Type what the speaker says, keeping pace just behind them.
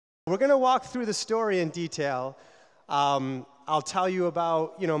we're going to walk through the story in detail. I'll tell you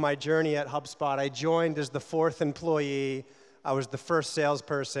about my journey at HubSpot. I joined as the 4th employee. I was the first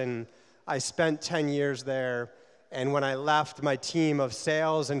salesperson. I spent 10 years there. And when I left, my team of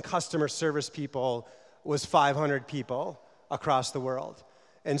sales and customer service people was 500 people across the world.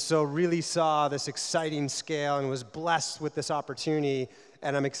 And so really saw this exciting scale and was blessed with this opportunity,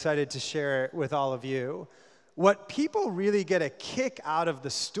 and I'm excited to share it with all of you. What people really get a kick out of the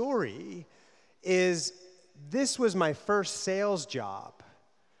story is this was my first sales job.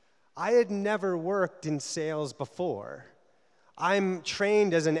 I had never worked in sales before. I'm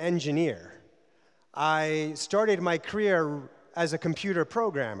trained as an engineer. I started my career as a computer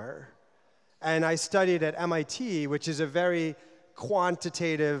programmer, and I studied at MIT, which is a very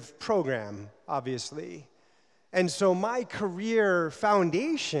quantitative program, obviously. And so my career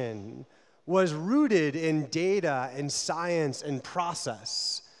foundation was rooted in data and science and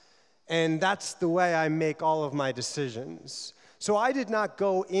process. And that's the way I make all of my decisions. So I did not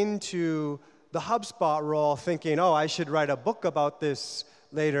go into the HubSpot role thinking, oh, I should write a book about this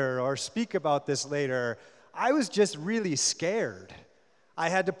later or speak about this later. I was just really scared. I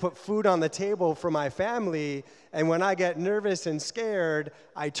had to put food on the table for my family, and when I get nervous and scared,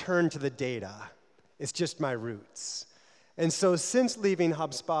 I turn to the data. It's just my roots. And so since leaving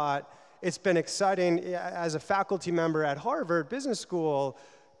HubSpot, it's been exciting as a faculty member at Harvard Business School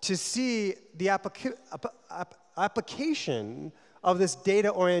to see the application of this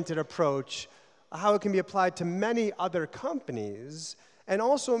data-oriented approach, how it can be applied to many other companies, and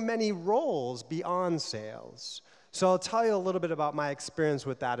also many roles beyond sales. So I'll tell you a little bit about my experience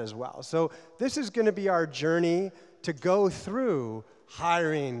with that as well. So this is going to be our journey to go through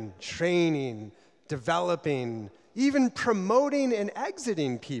hiring, training, developing, even promoting and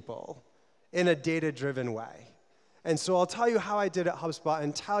exiting people in a data-driven way. And so I'll tell you how I did at HubSpot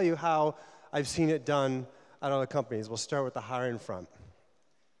and tell you how I've seen it done at other companies. We'll start with the hiring front.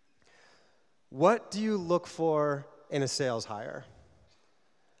 What do you look for in a sales hire?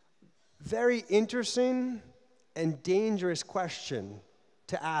 Very interesting and dangerous question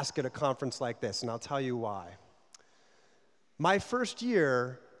to ask at a conference like this, and I'll tell you why. My first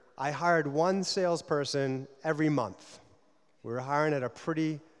year, I hired one salesperson every month. We were hiring at a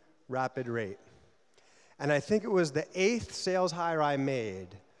pretty rapid rate. And I think it was the 8th sales hire I made.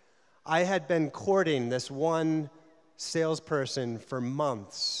 I had been courting this one salesperson for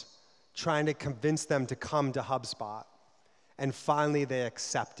months, trying to convince them to come to HubSpot. And finally, they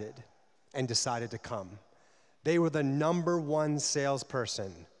accepted and decided to come. They were the #1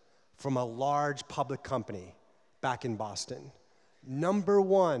 salesperson from a large public company back in Boston.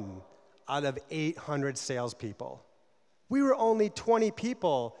 #1 out of 800 salespeople. We were only 20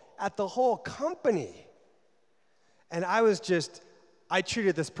 people at the whole company. And I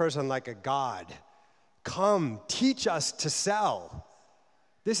treated this person like a god. Come, teach us to sell.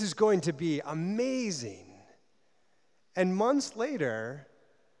 This is going to be amazing. And months later,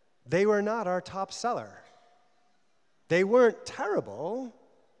 they were not our top seller. They weren't terrible,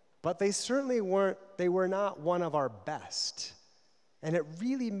 but they were not one of our best. And it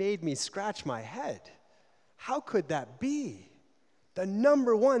really made me scratch my head. How could that be? The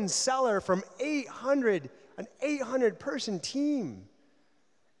 #1 seller from an 800-person team,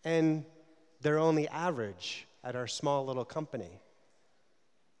 and they're only average at our small little company.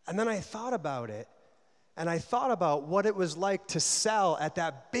 And then I thought about it, and I thought about what it was like to sell at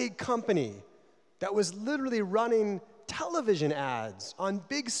that big company that was literally running television ads on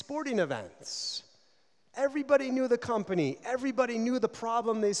big sporting events. Everybody knew the company. Everybody knew the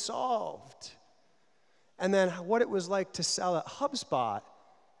problem they solved. And then what it was like to sell at HubSpot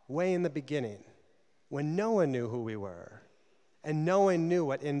way in the beginning, when no one knew who we were, and no one knew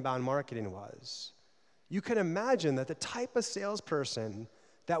what inbound marketing was. You can imagine that the type of salesperson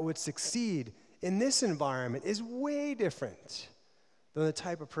that would succeed in this environment is way different than the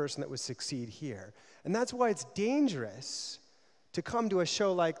type of person that would succeed here. And that's why it's dangerous to come to a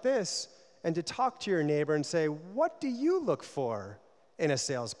show like this and to talk to your neighbor and say, what do you look for in a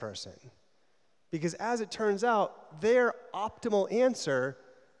salesperson? Because as it turns out, their optimal answer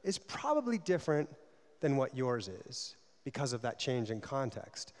is probably different than what yours is because of that change in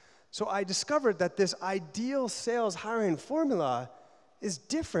context. So I discovered that this ideal sales hiring formula is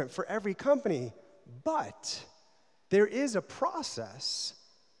different for every company, but there is a process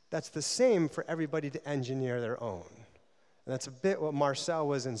that's the same for everybody to engineer their own. And that's a bit what Marcel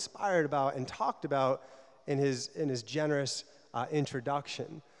was inspired about and talked about in his generous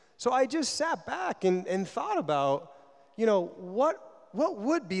introduction. So I just sat back and thought about, what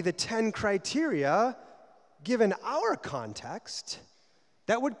would be the 10 criteria, given our context,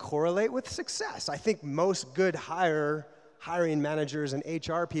 that would correlate with success. I think most good hiring managers and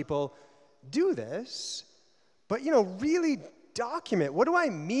HR people do this, but really document, what do I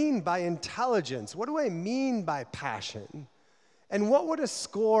mean by intelligence? What do I mean by passion? And what would a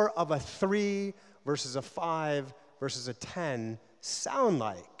score of a 3 versus a 5 versus a 10 sound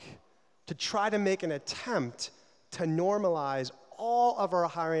like to try to make an attempt to normalize all of our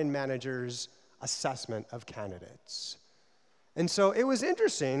hiring managers' assessment of candidates? And so it was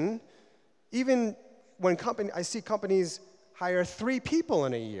interesting, even when I see companies hire 3 people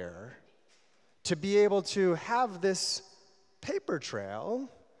in a year, to be able to have this paper trail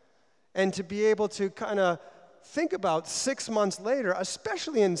and to be able to kind of think about 6 months later,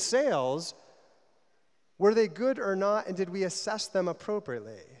 especially in sales, were they good or not, and did we assess them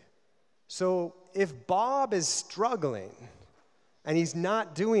appropriately? So if Bob is struggling and he's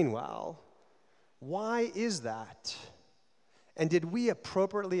not doing well, why is that? And did we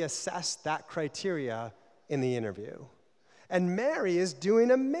appropriately assess that criteria in the interview? And Mary is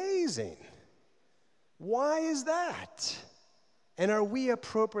doing amazing. Why is that? And are we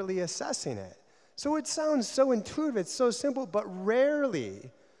appropriately assessing it? So it sounds so intuitive, it's so simple, but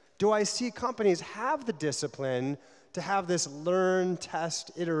rarely do I see companies have the discipline to have this learn,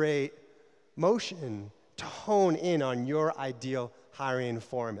 test, iterate motion to hone in on your ideal hiring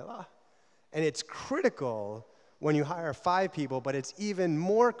formula. And it's critical when you hire 5 people, but it's even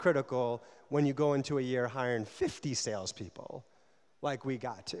more critical when you go into a year hiring 50 salespeople, like we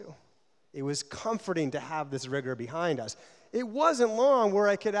got to. It was comforting to have this rigor behind us. It wasn't long where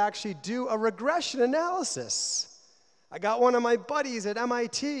I could actually do a regression analysis. I got one of my buddies at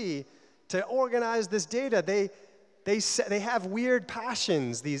MIT to organize this data. They have weird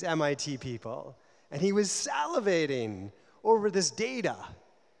passions, these MIT people. And he was salivating over this data.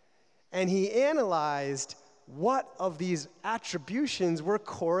 And he analyzed what of these attributions were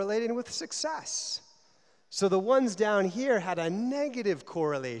correlating with success. So the ones down here had a negative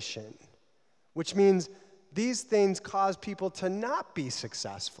correlation, which means these things cause people to not be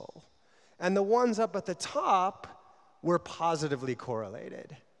successful. And the ones up at the top were positively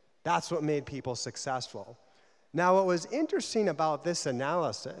correlated. That's what made people successful. Now, what was interesting about this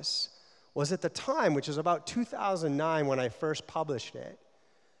analysis was at the time, which was about 2009 when I first published it,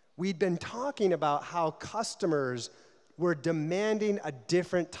 we'd been talking about how customers were demanding a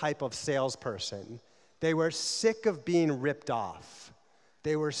different type of salesperson. They were sick of being ripped off.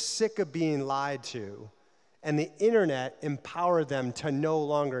 They were sick of being lied to. And the internet empowered them to no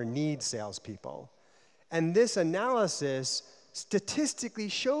longer need salespeople. And this analysis statistically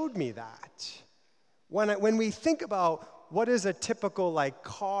showed me that. When we think about what is a typical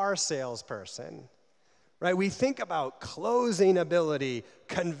car salesperson, right? We think about closing ability,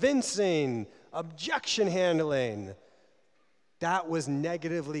 convincing, objection handling. That was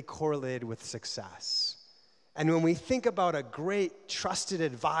negatively correlated with success. And when we think about a great trusted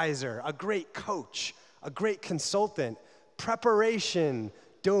advisor, a great coach, a great consultant, preparation,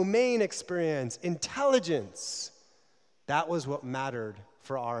 domain experience, intelligence, that was what mattered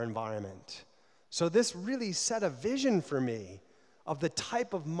for our environment. So this really set a vision for me of the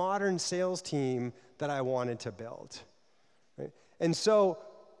type of modern sales team that I wanted to build. Right? And so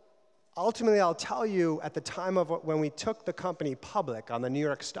ultimately, I'll tell you, at the time of when we took the company public on the New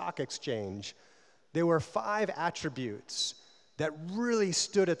York Stock Exchange, there were 5 attributes that really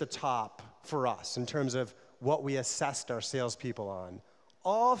stood at the top for us in terms of what we assessed our salespeople on.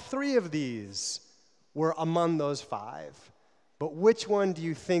 All 3 of these were among those 5. But which one do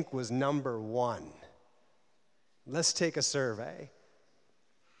you think was number 1? Let's take a survey.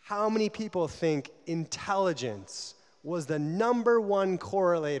 How many people think intelligence was the number 1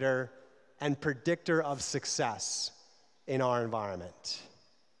 correlator and predictor of success in our environment?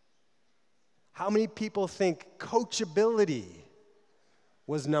 How many people think coachability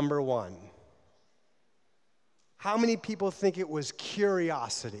was number 1? How many people think it was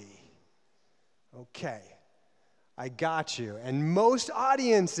curiosity? Okay, I got you. And most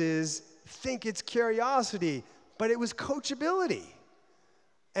audiences think it's curiosity, but it was coachability.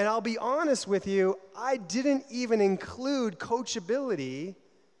 And I'll be honest with you, I didn't even include coachability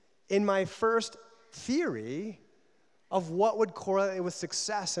in my first theory of what would correlate with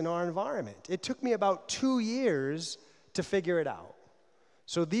success in our environment. It took me about 2 years to figure it out.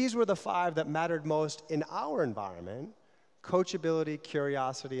 So these were the 5 that mattered most in our environment: coachability,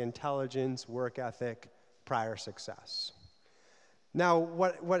 curiosity, intelligence, work ethic, prior success. Now,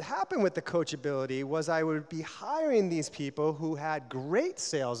 what happened with the coachability was I would be hiring these people who had great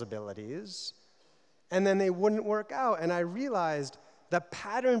sales abilities, and then they wouldn't work out. And I realized the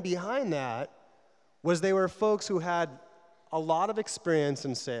pattern behind that was they were folks who had a lot of experience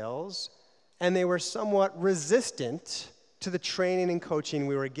in sales, and they were somewhat resistant to the training and coaching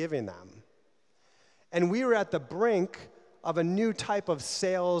we were giving them. And we were at the brink of a new type of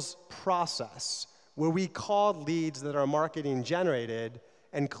sales process where we called leads that our marketing generated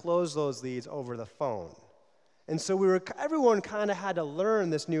and closed those leads over the phone. And so everyone kind of had to learn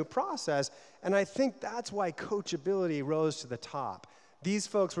this new process, and I think that's why coachability rose to the top. These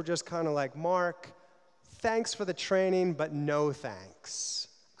folks were just kind of like, Mark, thanks for the training, but no thanks.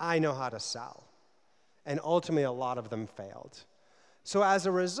 I know how to sell. And ultimately, a lot of them failed. So as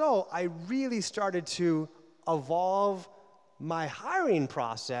a result, I really started to evolve my hiring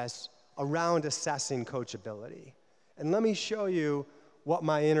process around assessing coachability. And let me show you what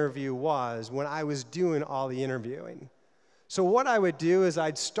my interview was when I was doing all the interviewing. So what I would do is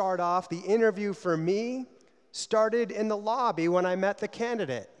I'd start off, the interview for me started in the lobby when I met the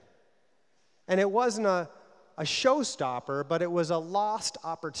candidate. And it wasn't a showstopper, but it was a lost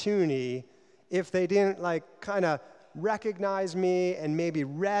opportunity if they didn't kind of recognize me and maybe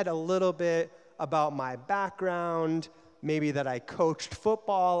read a little bit about my background, maybe that I coached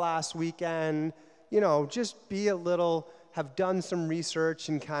football last weekend, just have done some research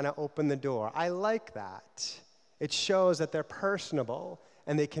and kind of open the door. I like that. It shows that they're personable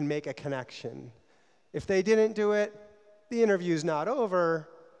and they can make a connection. If they didn't do it, the interview's not over,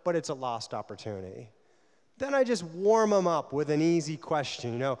 but it's a lost opportunity. Then I just warm them up with an easy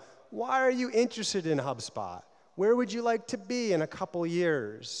question. Why are you interested in HubSpot? Where would you like to be in a couple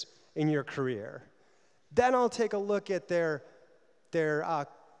years in your career? Then I'll take a look at their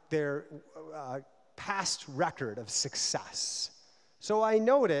past record of success. So I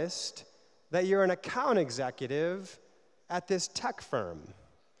noticed that you're an account executive at this tech firm.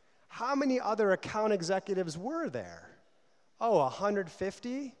 How many other account executives were there?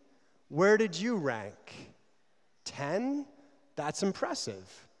 150? Where did you rank? 10? That's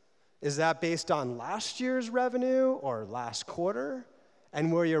impressive. Is that based on last year's revenue or last quarter?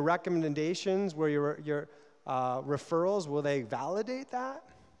 And were your recommendations, were your referrals, will they validate that?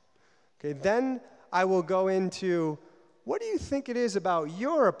 Okay, then I will go into, what do you think it is about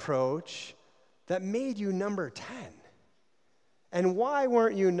your approach that made you number 10? And why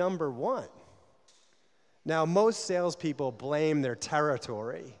weren't you number 1? Now, most salespeople blame their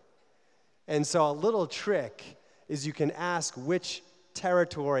territory. And so a little trick is you can ask which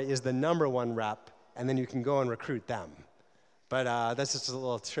territory is the number 1 rep, and then you can go and recruit them. But that's just a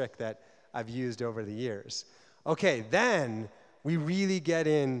little trick that I've used over the years. Okay, then we really get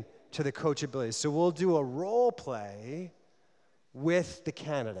into the coachability. So we'll do a role play with the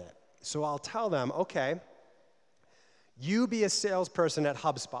candidate. So I'll tell them, okay, you be a salesperson at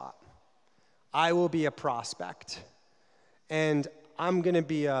HubSpot. I will be a prospect. And I'm going to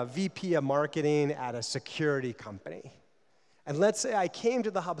be a VP of marketing at a security company. And let's say I came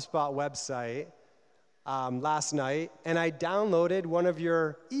to the HubSpot website last night, and I downloaded one of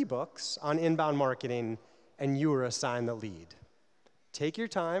your ebooks on inbound marketing, and you were assigned the lead. Take your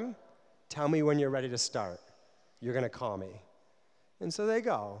time. Tell me when you're ready to start. You're going to call me. And so they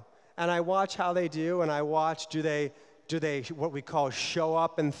go. And I watch how they do, and I watch, do they what we call show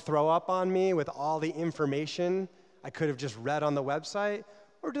up and throw up on me with all the information I could have just read on the website?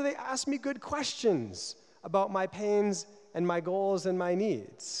 Or do they ask me good questions about my pains and my goals and my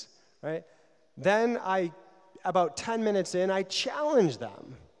needs, right? Then about 10 minutes in, I challenge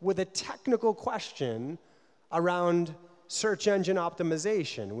them with a technical question around search engine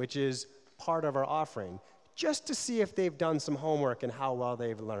optimization, which is part of our offering, just to see if they've done some homework and how well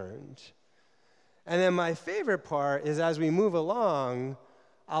they've learned. And then my favorite part is as we move along,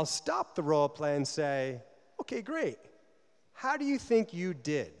 I'll stop the role play and say, okay, great. How do you think you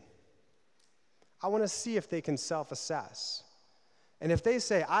did? I want to see if they can self-assess. And if they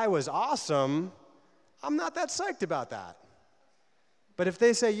say, I was awesome, I'm not that psyched about that. But if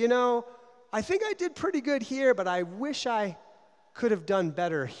they say, I think I did pretty good here, but I wish I could have done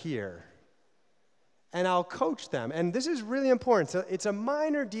better here. And I'll coach them. And this is really important. So it's a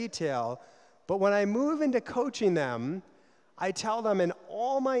minor detail, but when I move into coaching them, I tell them in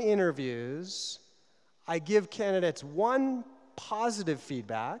all my interviews, I give candidates 1 positive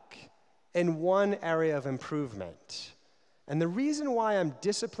feedback and 1 area of improvement. And the reason why I'm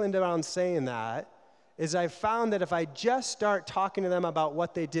disciplined around saying that is I found that if I just start talking to them about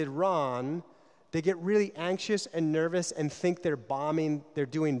what they did wrong, they get really anxious and nervous and think they're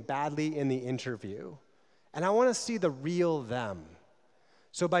doing badly in the interview. And I want to see the real them.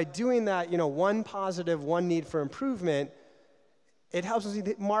 So by doing that, 1 positive, 1 need for improvement, it helps us see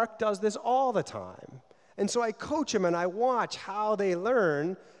that Mark does this all the time. And so I coach them and I watch how they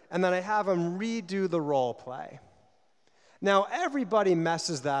learn, and then I have them redo the role play. Now, everybody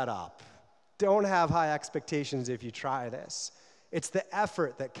messes that up. Don't have high expectations if you try this. It's the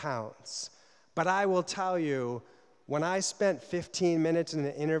effort that counts. But I will tell you, when I spent 15 minutes in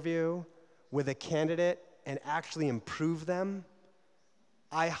an interview with a candidate and actually improved them,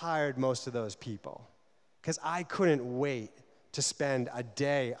 I hired most of those people because I couldn't wait to spend a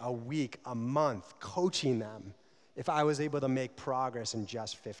day, a week, a month coaching them if I was able to make progress in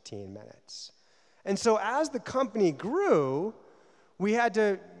just 15 minutes. And so as the company grew, we had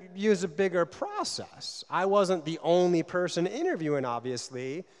to use a bigger process. I wasn't the only person interviewing,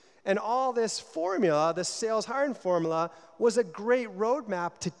 obviously, and all this formula, this sales hiring formula, was a great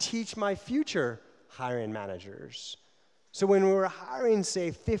roadmap to teach my future hiring managers. So when we were hiring,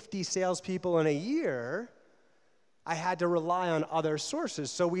 say, 50 salespeople in a year, I had to rely on other sources.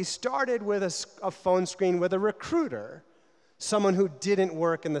 So we started with a phone screen with a recruiter, someone who didn't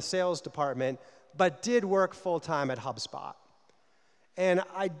work in the sales department, but did work full-time at Hubspot. And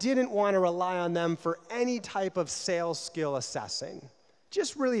I didn't want to rely on them for any type of sales skill assessing.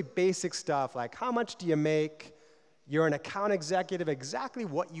 Just really basic stuff like how much do you make? You're an account executive, exactly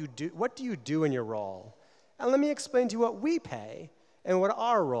what do you do in your role? And let me explain to you what we pay and what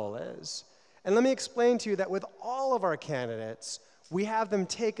our role is. And let me explain to you that with all of our candidates, we have them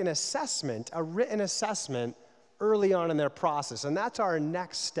take an assessment, a written assessment, early on in their process. And that's our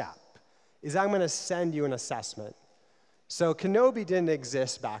next step, is I'm going to send you an assessment. So Kenobi didn't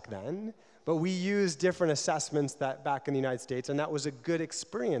exist back then, but we used different assessments back in the United States, and that was a good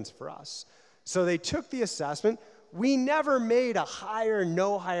experience for us. So they took the assessment. We never made a hire,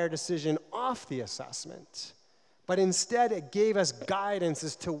 no hire decision off the assessment, but instead it gave us guidance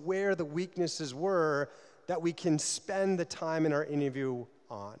as to where the weaknesses were that we can spend the time in our interview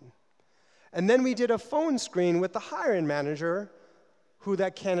on. And then we did a phone screen with the hiring manager who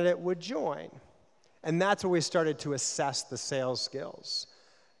that candidate would join. And that's where we started to assess the sales skills.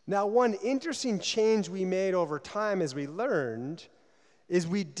 Now, one interesting change we made over time as we learned is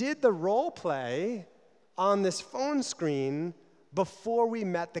we did the role play on this phone screen before we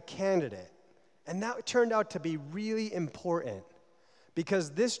met the candidate. And that turned out to be really important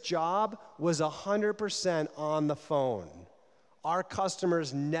because this job was 100% on the phone. Our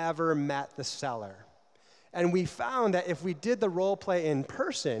customers never met the seller. And we found that if we did the role play in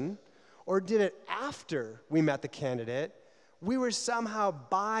person or did it after we met the candidate, we were somehow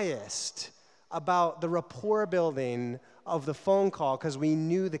biased about the rapport building of the phone call because we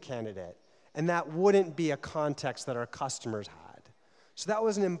knew the candidate. And that wouldn't be a context that our customers had. So that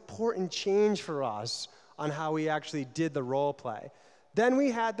was an important change for us on how we actually did the role play. Then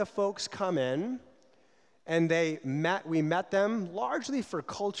we had the folks come in, and we met them largely for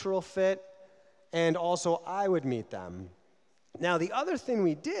cultural fit, and also I would meet them. Now, the other thing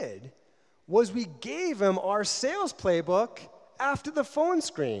we did was we gave them our sales playbook after the phone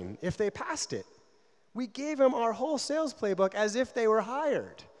screen, if they passed it. We gave them our whole sales playbook as if they were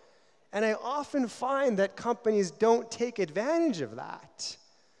hired. And I often find that companies don't take advantage of that.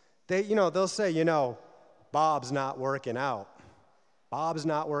 They'll say, Bob's not working out. Bob's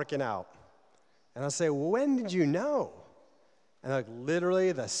not working out. And I'll say, well, when did you know? And like,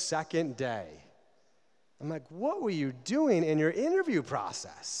 literally the second day. I'm like, what were you doing in your interview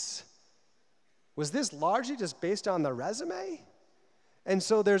process? Was this largely just based on the resume? And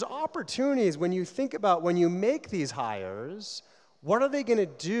so there's opportunities when you think about when you make these hires, what are they going to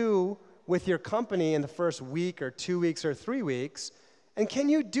do with your company in the first week or 2 weeks or 3 weeks? And can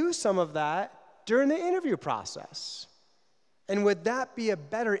you do some of that during the interview process? And would that be a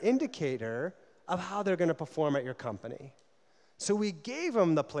better indicator of how they're going to perform at your company? So we gave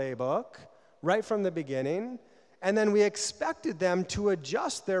them the playbook right from the beginning, and then we expected them to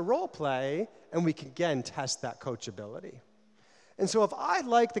adjust their role play, and we could, again, test that coachability. And so if I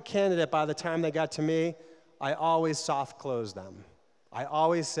liked the candidate by the time they got to me, I always soft closed them. I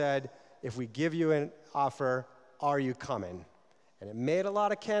always said, if we give you an offer, are you coming? And it made a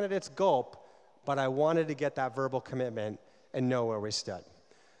lot of candidates gulp, but I wanted to get that verbal commitment and know where we stood.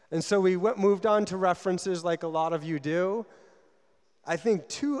 And so we moved on to references like a lot of you do. I think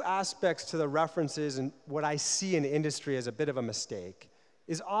two aspects to the references and what I see in the industry as a bit of a mistake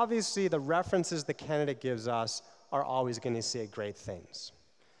is obviously the references the candidate gives us are always going to say great things.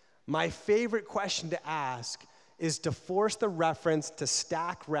 My favorite question to ask is to force the reference to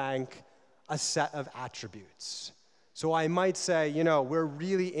stack rank a set of attributes. So I might say, we're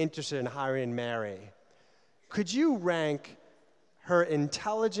really interested in hiring Mary. Could you rank her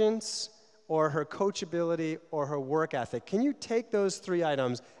intelligence or her coachability or her work ethic? Can you take those 3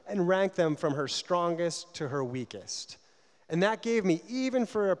 items and rank them from her strongest to her weakest? And that gave me, even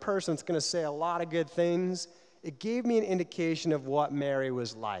for a person that's going to say a lot of good things, it gave me an indication of what Mary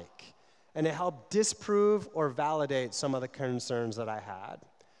was like. And it helped disprove or validate some of the concerns that I had.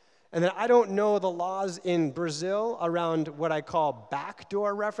 And then I don't know the laws in Brazil around what I call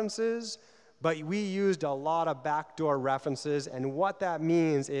backdoor references, but we used a lot of backdoor references. And what that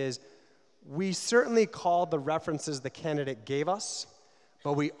means is we certainly called the references the candidate gave us,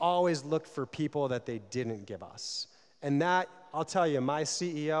 but we always looked for people that they didn't give us. And that, I'll tell you, my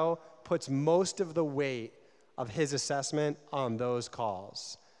CEO puts most of the weight of his assessment on those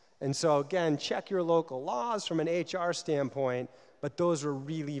calls. And so again, check your local laws from an HR standpoint, but those were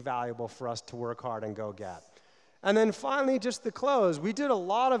really valuable for us to work hard and go get. And then finally, just to close, we did a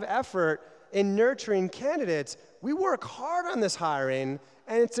lot of effort in nurturing candidates. We work hard on this hiring,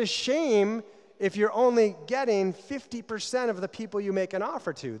 and it's a shame if you're only getting 50% of the people you make an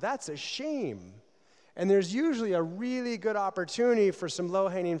offer to. That's a shame. And there's usually a really good opportunity for some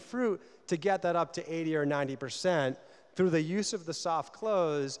low-hanging fruit to get that up to 80 or 90% through the use of the soft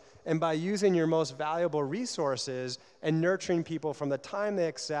close and by using your most valuable resources and nurturing people from the time they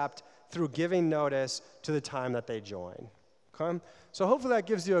accept through giving notice to the time that they join. Okay? So hopefully that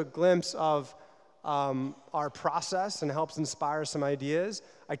gives you a glimpse of our process and helps inspire some ideas.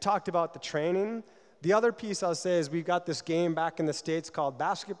 I talked about the training. The other piece I'll say is we've got this game back in the States called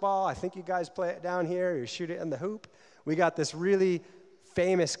basketball. I think you guys play it down here. You shoot it in the hoop. We got this really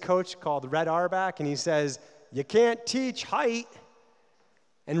famous coach called Red Auerbach, and he says, you can't teach height.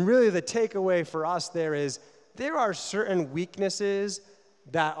 And really the takeaway for us there is there are certain weaknesses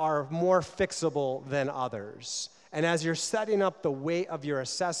that are more fixable than others. And as you're setting up the weight of your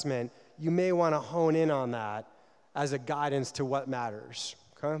assessment, you may want to hone in on that as a guidance to what matters.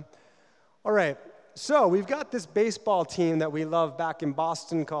 Okay? All right, so we've got this baseball team that we love back in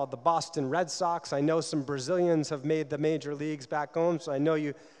Boston called the Boston Red Sox. I know some Brazilians have made the major leagues back home, so I know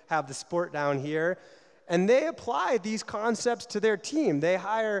you have the sport down here. And they apply these concepts to their team. They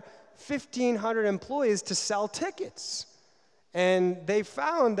hire 1,500 employees to sell tickets. And they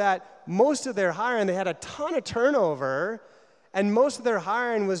found that most of their hiring, they had a ton of turnover, and most of their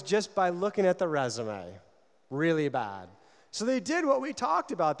hiring was just by looking at the resume. Really bad. So they did what we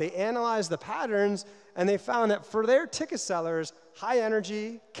talked about. They analyzed the patterns, and they found that for their ticket sellers, high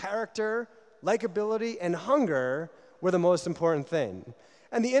energy, character, likability, and hunger were the most important thing.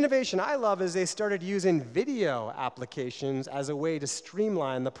 And the innovation I love is they started using video applications as a way to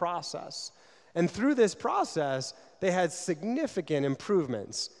streamline the process. And through this process, they had significant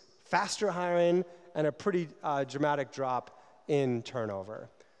improvements, faster hiring, and a pretty dramatic drop in turnover.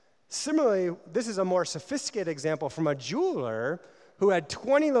 Similarly, this is a more sophisticated example from a jeweler who had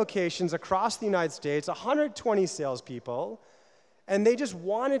 20 locations across the United States, 120 salespeople, and they just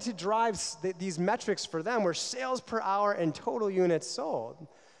wanted to drive these metrics for them were sales per hour and total units sold.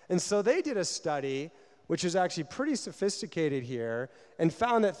 And so they did a study, which is actually pretty sophisticated here, and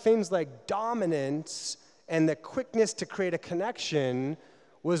found that things like dominance and the quickness to create a connection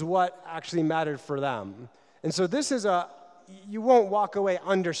was what actually mattered for them. And so this is you won't walk away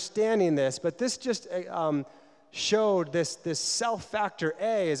understanding this, but this just showed this self-factor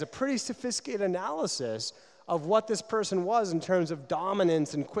A is a pretty sophisticated analysis of what this person was in terms of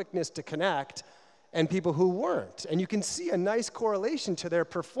dominance and quickness to connect and people who weren't. And you can see a nice correlation to their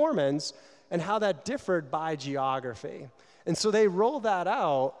performance and how that differed by geography. And so they rolled that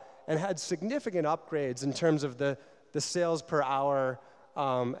out and had significant upgrades in terms of the sales per hour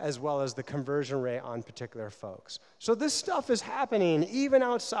as well as the conversion rate on particular folks. So this stuff is happening even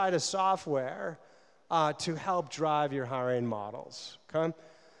outside of software to help drive your hiring models. Okay?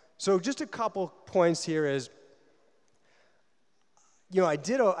 So just a couple points here is, I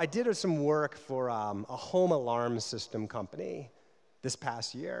did some work for a home alarm system company this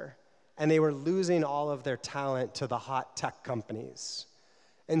past year, and they were losing all of their talent to the hot tech companies.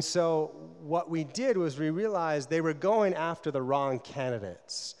 And so what we did was we realized they were going after the wrong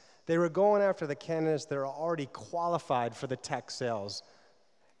candidates. They were going after the candidates that are already qualified for the tech sales.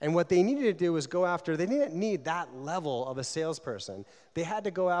 And what they needed to do was they didn't need that level of a salesperson. They had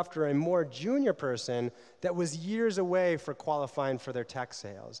to go after a more junior person that was years away for qualifying for their tech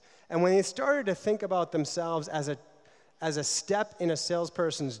sales. And when they started to think about themselves as a step in a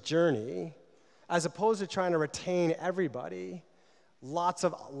salesperson's journey, as opposed to trying to retain everybody, lots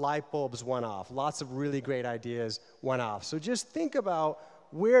of light bulbs went off. Lots of really great ideas went off. So just think about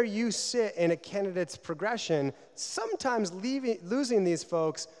where you sit in a candidate's progression. Sometimes losing these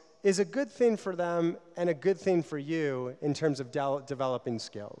folks is a good thing for them and a good thing for you in terms of developing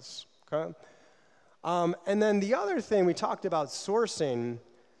skills. Okay? And then the other thing, we talked about sourcing.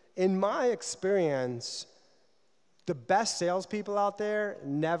 In my experience, the best salespeople out there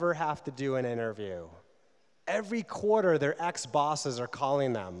never have to do an interview. Every quarter, their ex-bosses are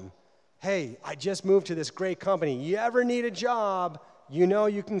calling them, hey, I just moved to this great company. You ever need a job, you know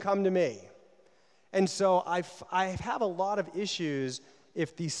you can come to me. And so I have a lot of issues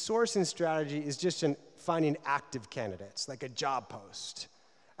if the sourcing strategy is just in finding active candidates, like a job post,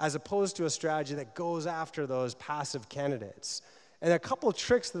 as opposed to a strategy that goes after those passive candidates. And a couple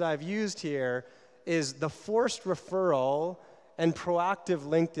tricks that I've used here is the forced referral and proactive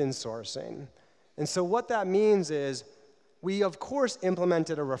LinkedIn sourcing. And so what that means is we, of course,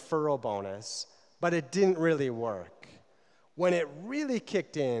 implemented a referral bonus, but it didn't really work. When it really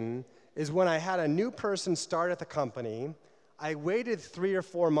kicked in is when I had a new person start at the company. I waited 3 or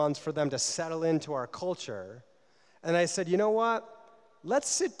 4 months for them to settle into our culture. And I said, you know what? Let's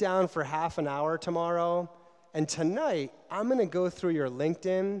sit down for half an hour tomorrow. And tonight, I'm going to go through your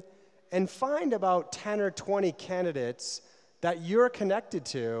LinkedIn and find about 10 or 20 candidates that you're connected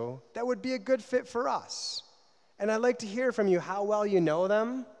to that would be a good fit for us. And I'd like to hear from you how well you know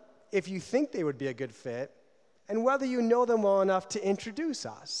them, if you think they would be a good fit, and whether you know them well enough to introduce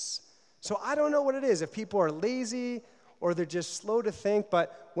us. So I don't know what it is, if people are lazy or they're just slow to think,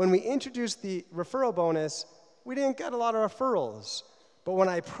 but when we introduced the referral bonus, we didn't get a lot of referrals. But when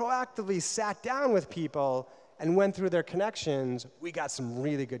I proactively sat down with people and went through their connections, we got some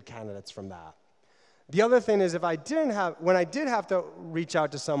really good candidates from that. The other thing is when I did have to reach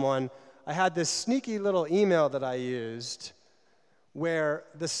out to someone, I had this sneaky little email that I used where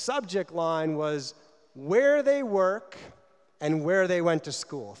the subject line was where they work and where they went to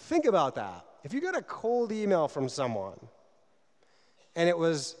school. Think about that. If you got a cold email from someone and it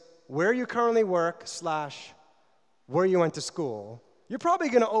was where you currently work / where you went to school, you're probably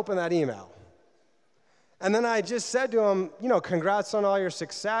going to open that email. And then I just said to him, congrats on all your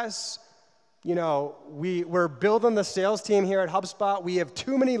success. We're building the sales team here at HubSpot. We have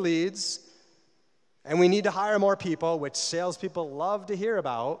too many leads, and we need to hire more people, which salespeople love to hear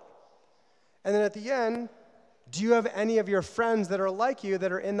about. And then at the end, do you have any of your friends that are like you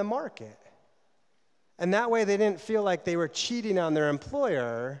that are in the market? And that way they didn't feel like they were cheating on their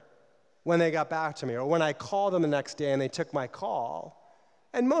employer when they got back to me, or when I called them the next day and they took my call.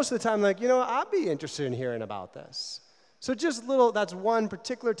 And most of the time, I'd be interested in hearing about this. So that's one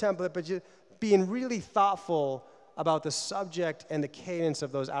particular template, but just being really thoughtful about the subject and the cadence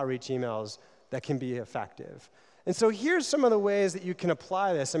of those outreach emails that can be effective. And so here's some of the ways that you can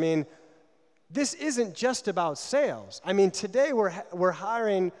apply this. This isn't just about sales. Today we're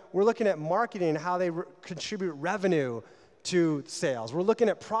looking at marketing and how they contribute revenue to sales. We're looking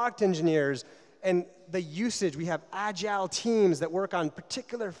at product engineers and the usage. We have agile teams that work on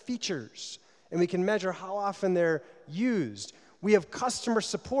particular features, and we can measure how often they're used. We have customer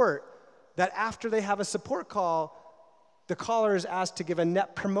support that after they have a support call, the caller is asked to give a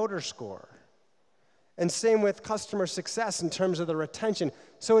net promoter score. And same with customer success in terms of the retention.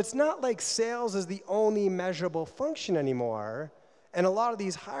 So it's not like sales is the only measurable function anymore. And a lot of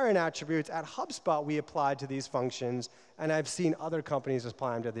these hiring attributes at HubSpot we applied to these functions, and I've seen other companies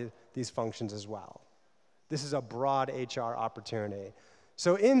apply them to these functions as well. This is a broad HR opportunity.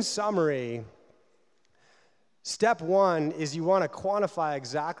 So in summary, step one is you want to quantify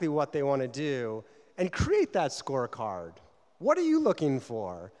exactly what they want to do and create that scorecard. What are you looking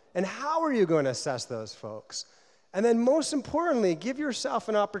for? And how are you going to assess those folks? And then most importantly, give yourself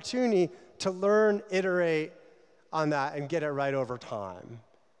an opportunity to learn, iterate on that, and get it right over time.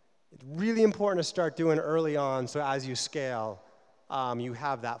 It's really important to start doing early on so as you scale, you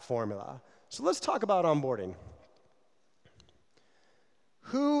have that formula. So let's talk about onboarding.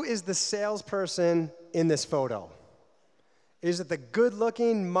 Who is the salesperson in this photo? Is it the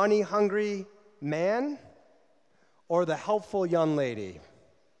good-looking, money-hungry man or the helpful young lady?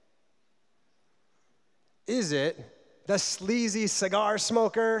 Is it the sleazy cigar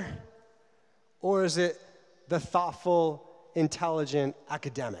smoker or is it the thoughtful, intelligent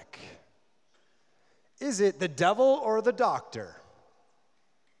academic? Is it the devil or the doctor?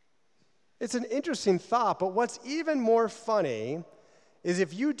 It's an interesting thought, but what's even more funny is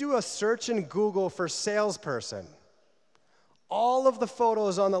if you do a search in Google for salesperson, all of the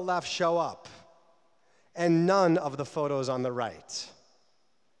photos on the left show up, and none of the photos on the right.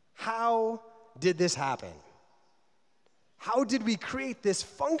 How did this happen? How did we create this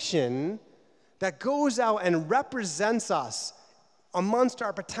function that goes out and represents us amongst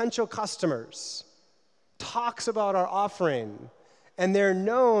our potential customers, talks about our offering, and they're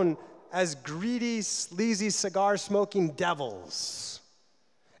known as greedy, sleazy, cigar-smoking devils,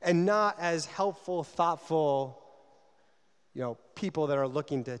 and not as helpful, thoughtful, people that are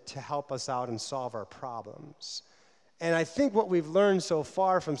looking to help us out and solve our problems. And I think what we've learned so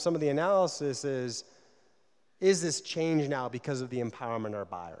far from some of the analysis is is this change now because of the empowerment of our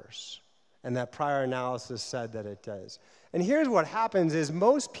buyers? And that prior analysis said that it does. And here's what happens is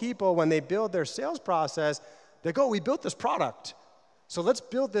most people, when they build their sales process, they go, we built this product. So let's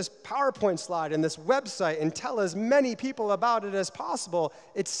build this PowerPoint slide and this website and tell as many people about it as possible.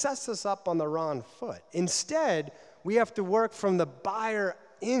 It sets us up on the wrong foot. Instead, we have to work from the buyer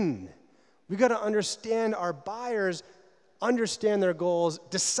in. We got to understand our buyers, understand their goals,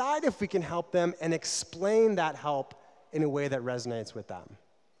 decide if we can help them, and explain that help in a way that resonates with them.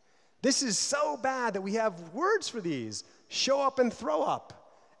 This is so bad that we have words for these. Show up and throw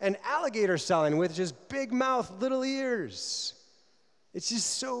up. And alligator selling with just big mouth, little ears. It's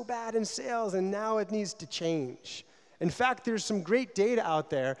just so bad in sales, and now it needs to change. In fact, there's some great data out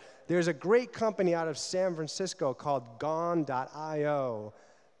there. There's a great company out of San Francisco called Gone.io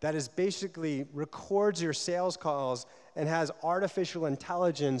that is basically records your sales calls and has artificial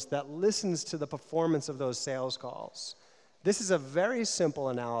intelligence that listens to the performance of those sales calls. This is a very simple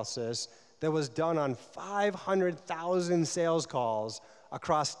analysis that was done on 500,000 sales calls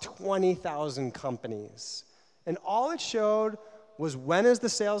across 20,000 companies. And all it showed was when is the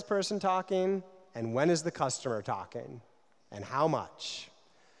salesperson talking and when is the customer talking and how much.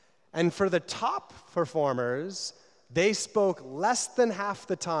 And for the top performers, they spoke less than half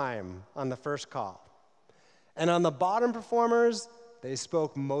the time on the first call. And on the bottom performers, they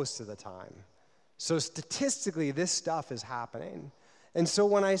spoke most of the time. So statistically, this stuff is happening. And so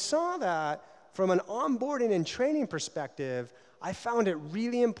when I saw that, from an onboarding and training perspective, I found it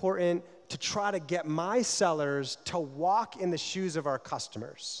really important to try to get my sellers to walk in the shoes of our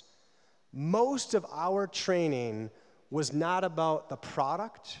customers. Most of our training was not about the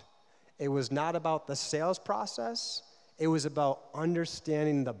product. It was not about the sales process. It was about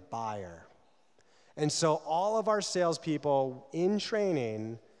understanding the buyer. And so all of our salespeople in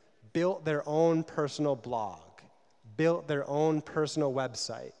training built their own personal blog, built their own personal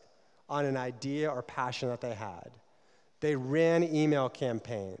website on an idea or passion that they had. They ran email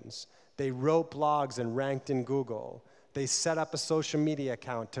campaigns. They wrote blogs and ranked in Google. They set up a social media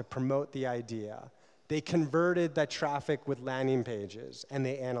account to promote the idea. They converted that traffic with landing pages, and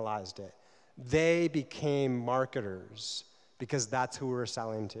they analyzed it. They became marketers because that's who we were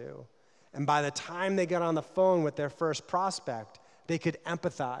selling to. And by the time they got on the phone with their first prospect, they could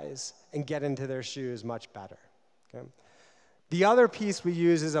empathize and get into their shoes much better. Okay? The other piece we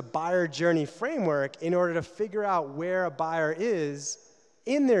use is a buyer journey framework in order to figure out where a buyer is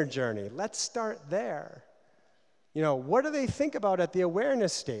in their journey. Let's start there. What do they think about at the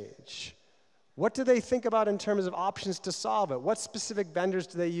awareness stage? What do they think about in terms of options to solve it? What specific vendors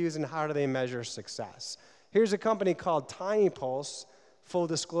do they use, and how do they measure success? Here's a company called Tiny Pulse. Full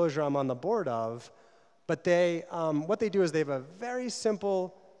disclosure, I'm on the board of. But what they do is they have a very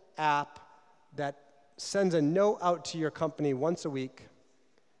simple app that sends a note out to your company once a week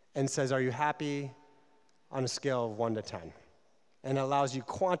and says, are you happy on a scale of 1 to 10? And it allows you to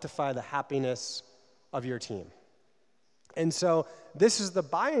quantify the happiness of your team. And so this is the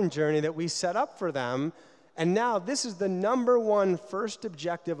buy-in journey that we set up for them. And now this is the number one first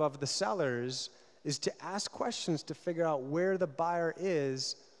objective of the sellers, is to ask questions to figure out where the buyer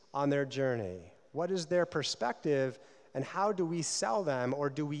is on their journey. What is their perspective, and how do we sell them, or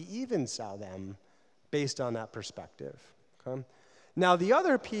do we even sell them based on that perspective? Okay? Now, the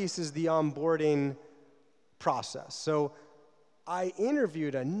other piece is the onboarding process. So I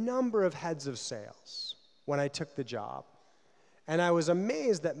interviewed a number of heads of sales when I took the job. And I was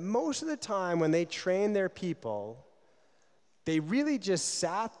amazed that most of the time when they trained their people, they really just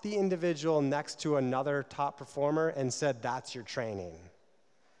sat the individual next to another top performer and said, that's your training.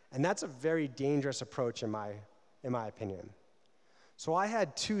 And that's a very dangerous approach in my opinion. So I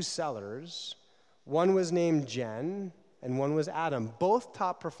had two sellers. One was named Jen, and one was Adam, both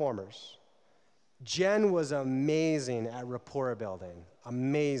top performers. Jen was amazing at rapport building,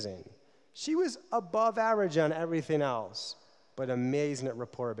 amazing. She was above average on everything else, but amazing at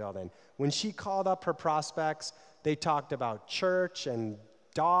rapport building. When she called up her prospects, they talked about church and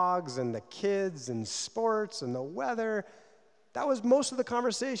dogs and the kids and sports and the weather. That was most of the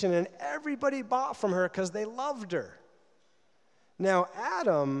conversation, and everybody bought from her because they loved her. Now,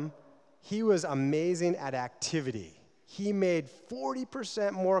 Adam, he was amazing at activity. He made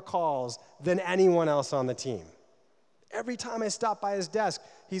 40% more calls than anyone else on the team. Every time I stop by his desk,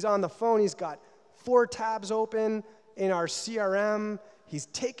 he's on the phone. He's got 4 tabs open in our CRM. He's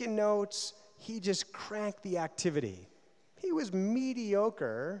taking notes. He just cranked the activity. He was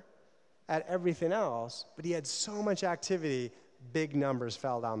mediocre at everything else, but he had so much activity, big numbers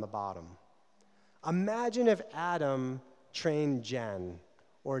fell down the bottom. Imagine if Adam trained Jen,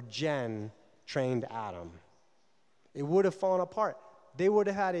 or Jen trained Adam. It would have fallen apart. They would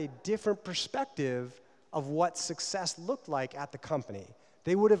have had a different perspective of what success looked like at the company.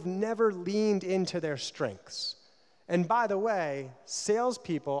 They would have never leaned into their strengths. And by the way,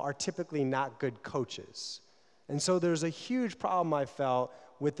 salespeople are typically not good coaches. And so there's a huge problem I felt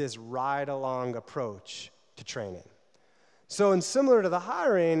with this ride-along approach to training. So similar to the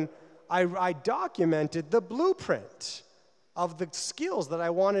hiring, I documented the blueprint of the skills that I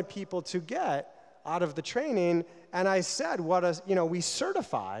wanted people to get out of the training, and I said, we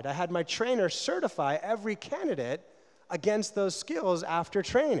certified. I had my trainer certify every candidate against those skills after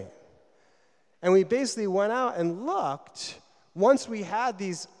training. And we basically went out and looked. Once we had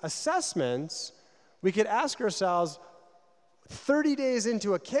these assessments, we could ask ourselves, 30 days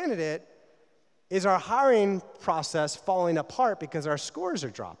into a candidate, is our hiring process falling apart because our scores are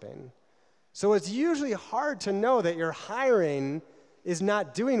dropping? So it's usually hard to know that your hiring is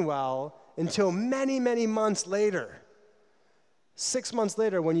not doing well until many, many months later. 6 months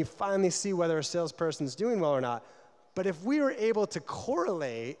later, when you finally see whether a salesperson's doing well or not. But if we were able to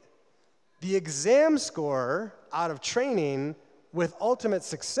correlate the exam score out of training with ultimate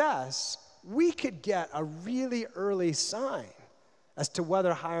success, we could get a really early sign as to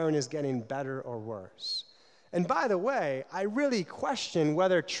whether hiring is getting better or worse. And by the way, I really question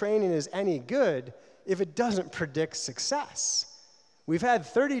whether training is any good if it doesn't predict success. We've had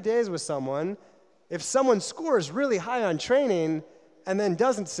 30 days with someone. If someone scores really high on training and then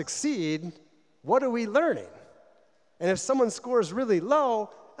doesn't succeed, what are we learning? And if someone scores really low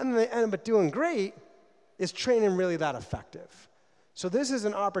and they end up doing great, is training really that effective? So this is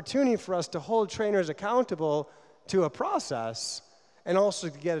an opportunity for us to hold trainers accountable to a process and also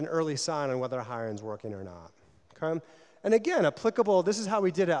to get an early sign on whether hiring is working or not. Okay? And again, applicable, this is how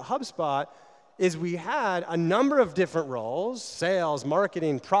we did at Hubspot, is we had a number of different roles: sales,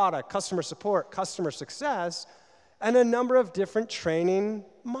 marketing, product, customer support, customer success, and a number of different training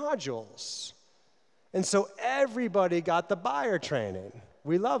modules. And so everybody got the buyer training.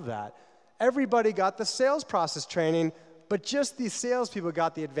 We love that. Everybody got the sales process training, but just the salespeople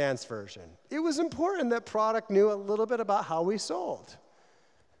got the advanced version. It was important that product knew a little bit about how we sold.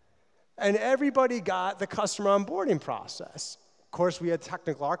 And everybody got the customer onboarding process. Of course, we had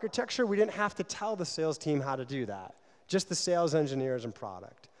technical architecture. We didn't have to tell the sales team how to do that, just the sales engineers and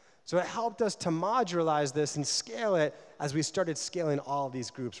product. So it helped us to modularize this and scale it as we started scaling all of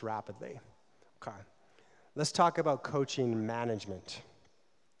these groups rapidly. Okay, let's talk about coaching management.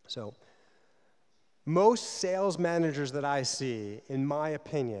 So most sales managers that I see, in my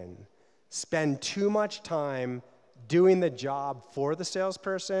opinion, spend too much time doing the job for the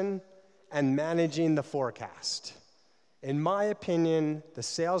salesperson and managing the forecast. In my opinion, the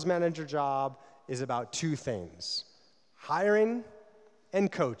sales manager job is about two things: hiring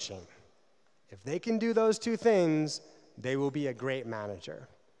and coaching. If they can do those two things, they will be a great manager.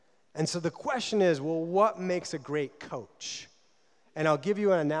 And so the question is, well, what makes a great coach? And I'll give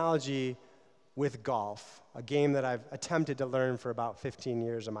you an analogy with golf, a game that I've attempted to learn for about 15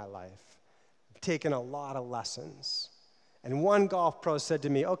 years of my life. I've taken a lot of lessons. And one golf pro said to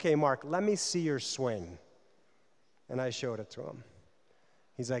me, "Okay, Mark, let me see your swing." And I showed it to him.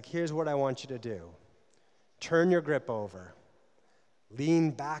 He's like, "Here's what I want you to do. Turn your grip over.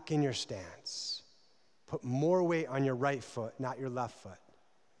 Lean back in your stance. Put more weight on your right foot, not your left foot.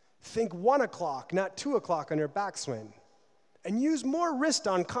 Think 1 o'clock, not 2 o'clock on your backswing. And use more wrist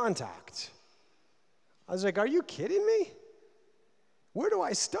on contact." I was like, "Are you kidding me? Where do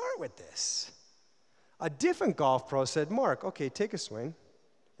I start with this?" A different golf pro said, "Mark, okay, take a swing."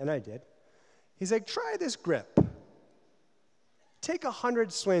 And I did. He's like, "Try this grip. Take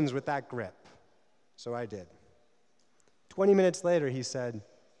 100 swings with that grip." So I did. 20 minutes later, he said,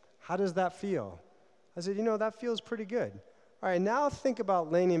 "How does that feel?" I said, "That feels pretty good. All right, now think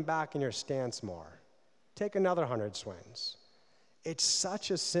about leaning back in your stance more. Take another 100 swings." It's such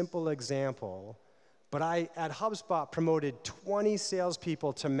a simple example, but I, at HubSpot, promoted 20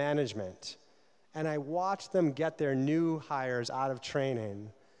 salespeople to management, and I watched them get their new hires out of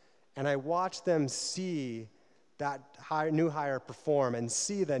training, and I watched them see that new hire perform and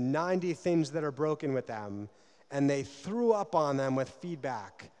see the 90 things that are broken with them, and they threw up on them with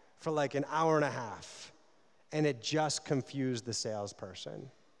feedback for like an hour and a half, and it just confused the salesperson.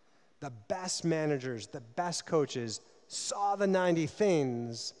 The best managers, the best coaches saw the 90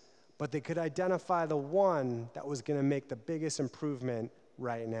 things, but they could identify the one that was going to make the biggest improvement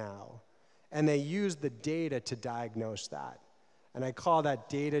right now. And they used the data to diagnose that. And I call that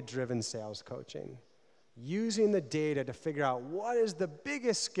data-driven sales coaching. Using the data to figure out what is the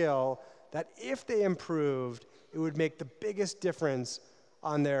biggest skill that if they improved, it would make the biggest difference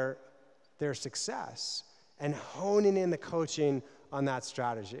on their success. and honing in the coaching on that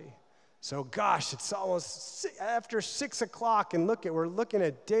strategy. So gosh, it's almost after 6 o'clock, and we're looking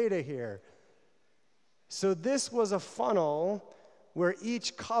at data here. So this was a funnel where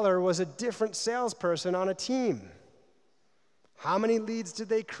each color was a different salesperson on a team. How many leads did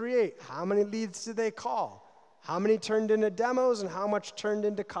they create? How many leads did they call? How many turned into demos and how much turned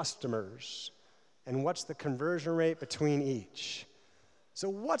into customers? And what's the conversion rate between each? So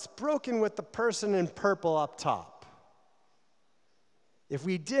what's broken with the person in purple up top? If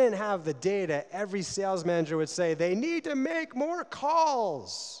we didn't have the data, every sales manager would say, they need to make more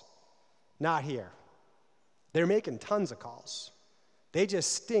calls. Not here. They're making tons of calls. They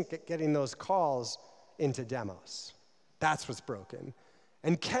just stink at getting those calls into demos. That's what's broken.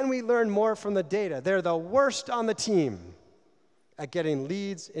 And can we learn more from the data? They're the worst on the team at getting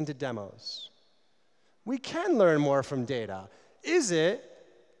leads into demos. We can learn more from data. Is it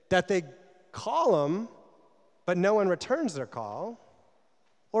that they call them, but no one returns their call?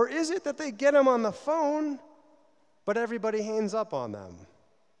 Or is it that they get them on the phone, but everybody hangs up on them?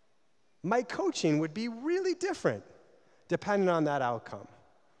 My coaching would be really different depending on that outcome.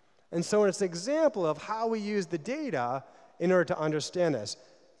 And so it's an example of how we use the data in order to understand this.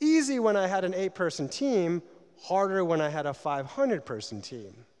 Easy when I had an 8-person team, harder when I had a 500-person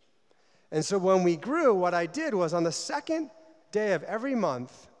team. And so when we grew, what I did was on the second day of every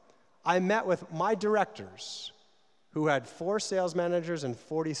month, I met with my directors, who had 4 sales managers and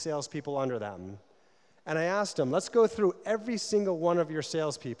 40 salespeople under them. And I asked them, let's go through every single one of your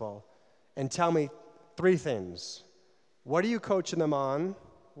salespeople and tell me 3 things. What are you coaching them on?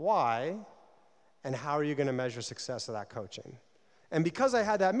 Why? And how are you going to measure success of that coaching? And because I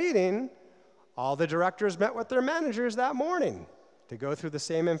had that meeting, all the directors met with their managers that morning to go through the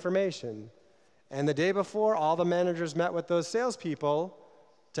same information. And the day before, all the managers met with those salespeople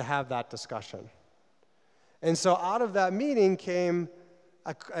to have that discussion. And so out of that meeting came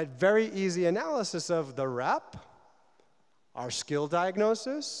a very easy analysis of the rep, our skill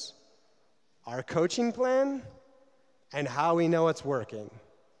diagnosis, our coaching plan, and how we know it's working,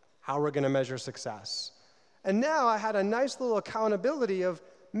 how we're going to measure success. And now I had a nice little accountability of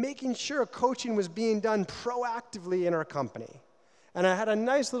making sure coaching was being done proactively in our company. And I had a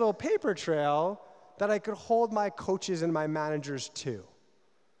nice little paper trail that I could hold my coaches and my managers to.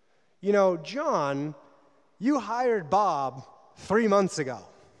 You know, John, you hired Bob 3 months ago.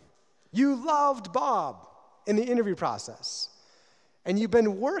 You loved Bob in the interview process. And you've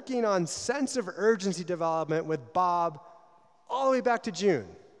been working on sense of urgency development with Bob all the way back to June,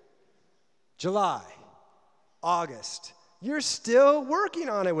 July, August. You're still working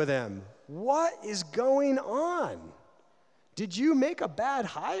on it with him. What is going on? Did you make a bad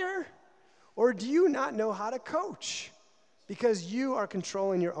hire? Or do you not know how to coach? Because you are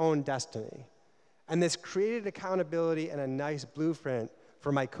controlling your own destiny. And this created accountability and a nice blueprint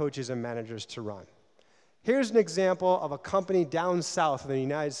for my coaches and managers to run. Here's an example of a company down south in the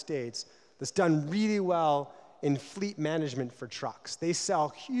United States that's done really well in fleet management for trucks. They sell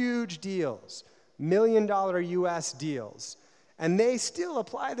huge deals, $1 million US deals, and they still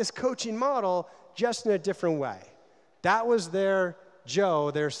apply this coaching model just in a different way. That was their Joe,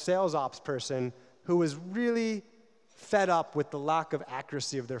 their sales ops person, who was really fed up with the lack of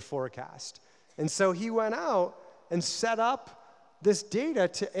accuracy of their forecast. And so he went out and set up this data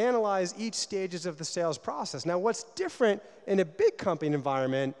to analyze each stages of the sales process. Now, what's different in a big company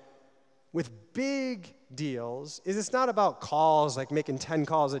environment with big deals is it's not about calls, like making 10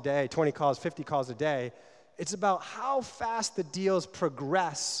 calls a day, 20 calls, 50 calls a day. It's about how fast the deals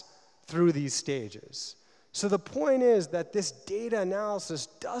progress through these stages. So the point is that this data analysis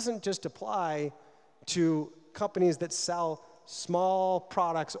doesn't just apply to companies that sell small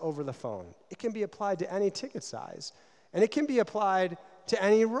products over the phone. It can be applied to any ticket size. And it can be applied to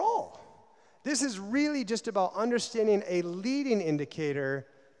any role. This is really just about understanding a leading indicator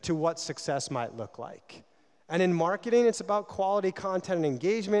to what success might look like. And in marketing, it's about quality content and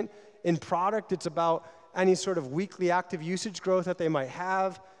engagement. In product, it's about any sort of weekly active usage growth that they might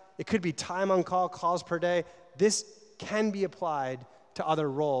have. It could be time on call, calls per day. This can be applied to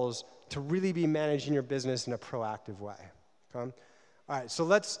other roles to really be managing your business in a proactive way. Okay? All right, so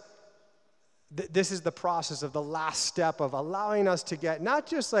this is the process of the last step of allowing us to get, not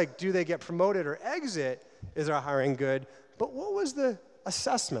just like, do they get promoted or exit, is our hiring good, but what was the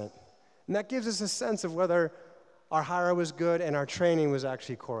assessment? And that gives us a sense of whether our hire was good and our training was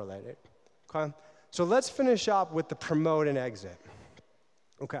actually correlated. Okay? So let's finish up with the promote and exit.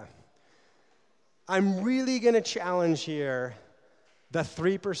 Okay. I'm really going to challenge here the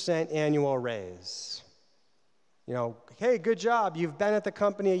 3% annual raise. You know, hey, good job. You've been at the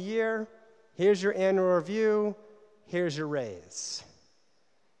company a year. Here's your annual review. Here's your raise.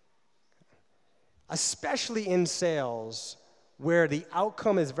 Especially in sales, where the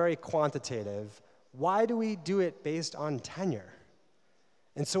outcome is very quantitative, why do we do it based on tenure?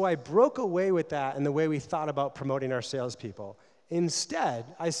 And so I broke away with that in the way we thought about promoting our salespeople. Instead,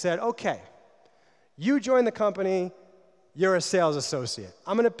 I said, okay, you join the company, you're a sales associate.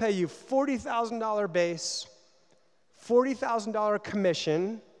 I'm going to pay you $40,000 base, $40,000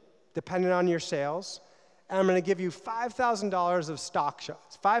 commission, depending on your sales, and I'm going to give you $5,000 of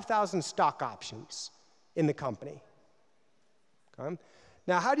 5,000 stock options in the company. Okay?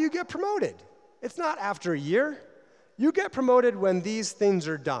 Now, how do you get promoted? It's not after a year. You get promoted when these things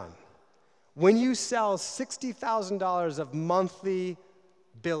are done. When you sell $60,000 of monthly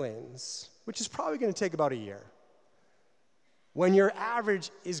billings, which is probably going to take about a year. When your average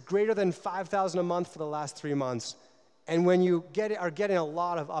is greater than $5,000 a month for the last 3 months, and when you are getting a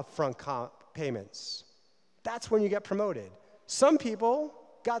lot of upfront payments, that's when you get promoted. Some people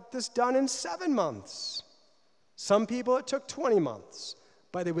got this done in 7 months. Some people, it took 20 months.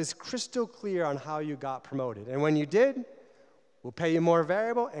 But it was crystal clear on how you got promoted. And when you did, we'll pay you more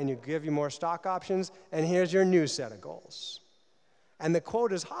variable, and you give you more stock options, and here's your new set of goals. And the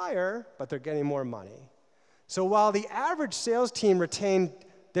quote is higher, but they're getting more money. So while the average sales team retained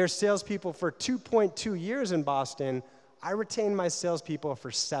their salespeople for 2.2 years in Boston, I retained my salespeople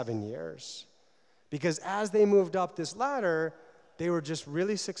for 7 years. Because as they moved up this ladder, they were just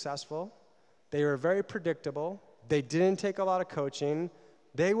really successful. They were very predictable. They didn't take a lot of coaching.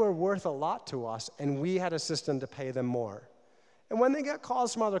 They were worth a lot to us, and we had a system to pay them more. And when they got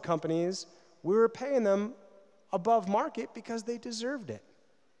calls from other companies, we were paying them above market because they deserved it.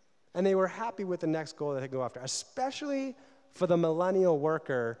 And they were happy with the next goal that they go after, especially for the millennial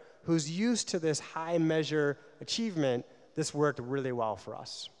worker who's used to this high measure achievement. This worked really well for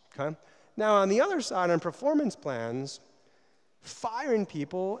us. Okay? Now, on the other side, on performance plans, firing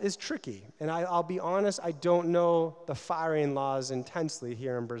people is tricky. And I'll be honest, I don't know the firing laws intensely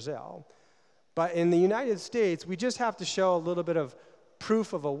here in Brazil. But in the United States, we just have to show a little bit of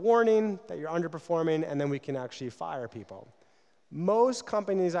proof of a warning that you're underperforming, and then we can actually fire people. Most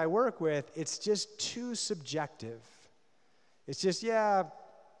companies I work with, it's just too subjective. It's just, yeah,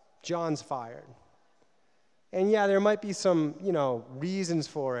 John's fired. And yeah, there might be some, reasons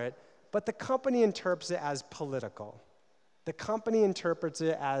for it, but the company interprets it as political. The company interprets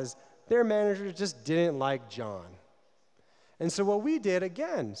it as their manager just didn't like John. And so what we did,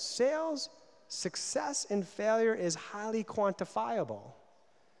 again, sales success and failure is highly quantifiable.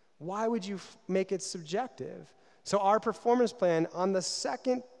 Why would you make it subjective? So our performance plan, on the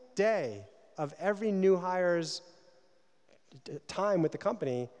second day of every new hire's time with the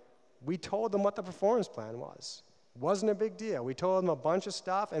company, we told them what the performance plan was. Wasn't a big deal. We told them a bunch of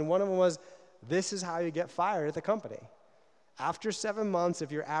stuff, and one of them was, this is how you get fired at the company. After 7 months,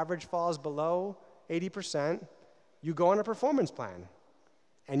 if your average falls below 80%, you go on a performance plan.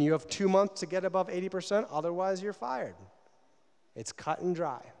 And you have 2 months to get above 80%, otherwise you're fired. It's cut and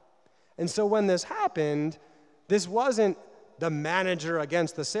dry. And so when this happened, this wasn't the manager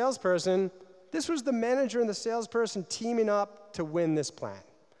against the salesperson. This was the manager and the salesperson teaming up to win this plan.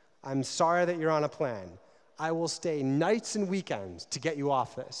 I'm sorry that you're on a plan. I will stay nights and weekends to get you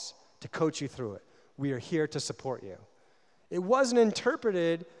off this, to coach you through it. We are here to support you. It wasn't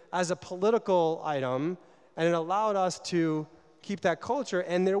interpreted as a political item, and it allowed us to keep that culture,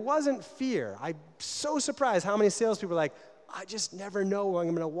 and there wasn't fear. I'm so surprised how many salespeople are like, I just never know when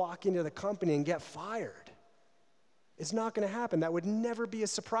I'm going to walk into the company and get fired. It's not going to happen. That would never be a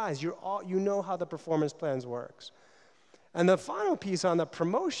surprise. You know how the performance plans works. And the final piece on the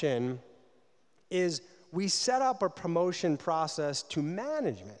promotion is we set up a promotion process to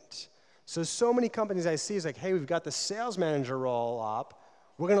management. So many companies I see is like, hey, we've got the sales manager role up.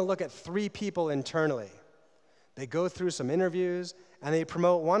 We're going to look at 3 people internally. They go through some interviews, and they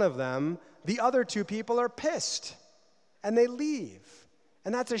promote one of them. The other 2 people are pissed, and they leave.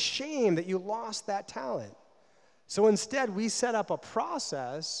 And that's a shame that you lost that talent. So instead, we set up a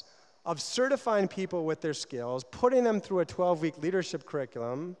process of certifying people with their skills, putting them through a 12-week leadership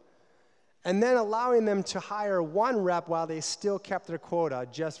curriculum, and then allowing them to hire 1 rep while they still kept their quota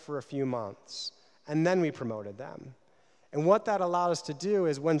just for a few months. And then we promoted them. And what that allowed us to do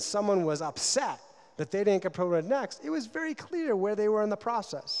is when someone was upset that they didn't get promoted next, it was very clear where they were in the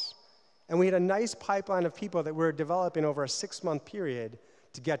process. And we had a nice pipeline of people that we were developing over a 6-month period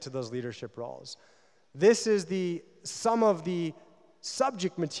to get to those leadership roles. This is some of the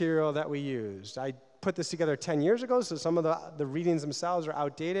subject material that we used. I put this together 10 years ago, so some of the readings themselves are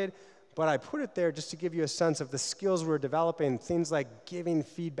outdated, but I put it there just to give you a sense of the skills we're developing, things like giving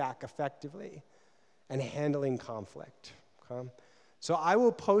feedback effectively and handling conflict. Okay? So I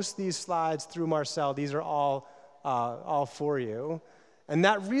will post these slides through Marcel. These are all for you. And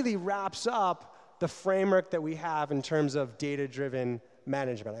that really wraps up the framework that we have in terms of data-driven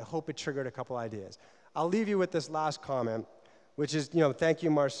management. I hope it triggered a couple ideas. I'll leave you with this last comment, which is, thank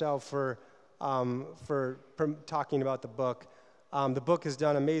you, Marcel, for talking about the book. The book has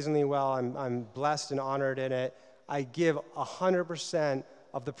done amazingly well. I'm blessed and honored in it. I give 100%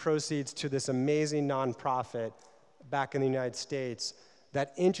 of the proceeds to this amazing nonprofit back in the United States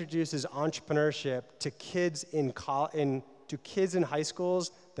that introduces entrepreneurship to kids in high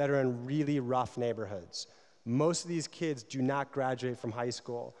schools that are in really rough neighborhoods. Most of these kids do not graduate from high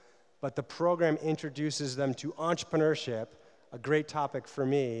school, but the program introduces them to entrepreneurship, a great topic for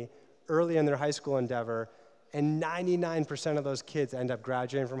me, early in their high school endeavor, and 99% of those kids end up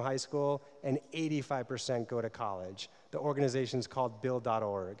graduating from high school, and 85% go to college. The organization's called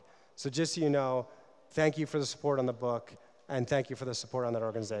build.org. So just so you know, thank you for the support on the book, and thank you for the support on that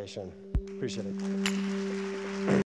organization. Appreciate it.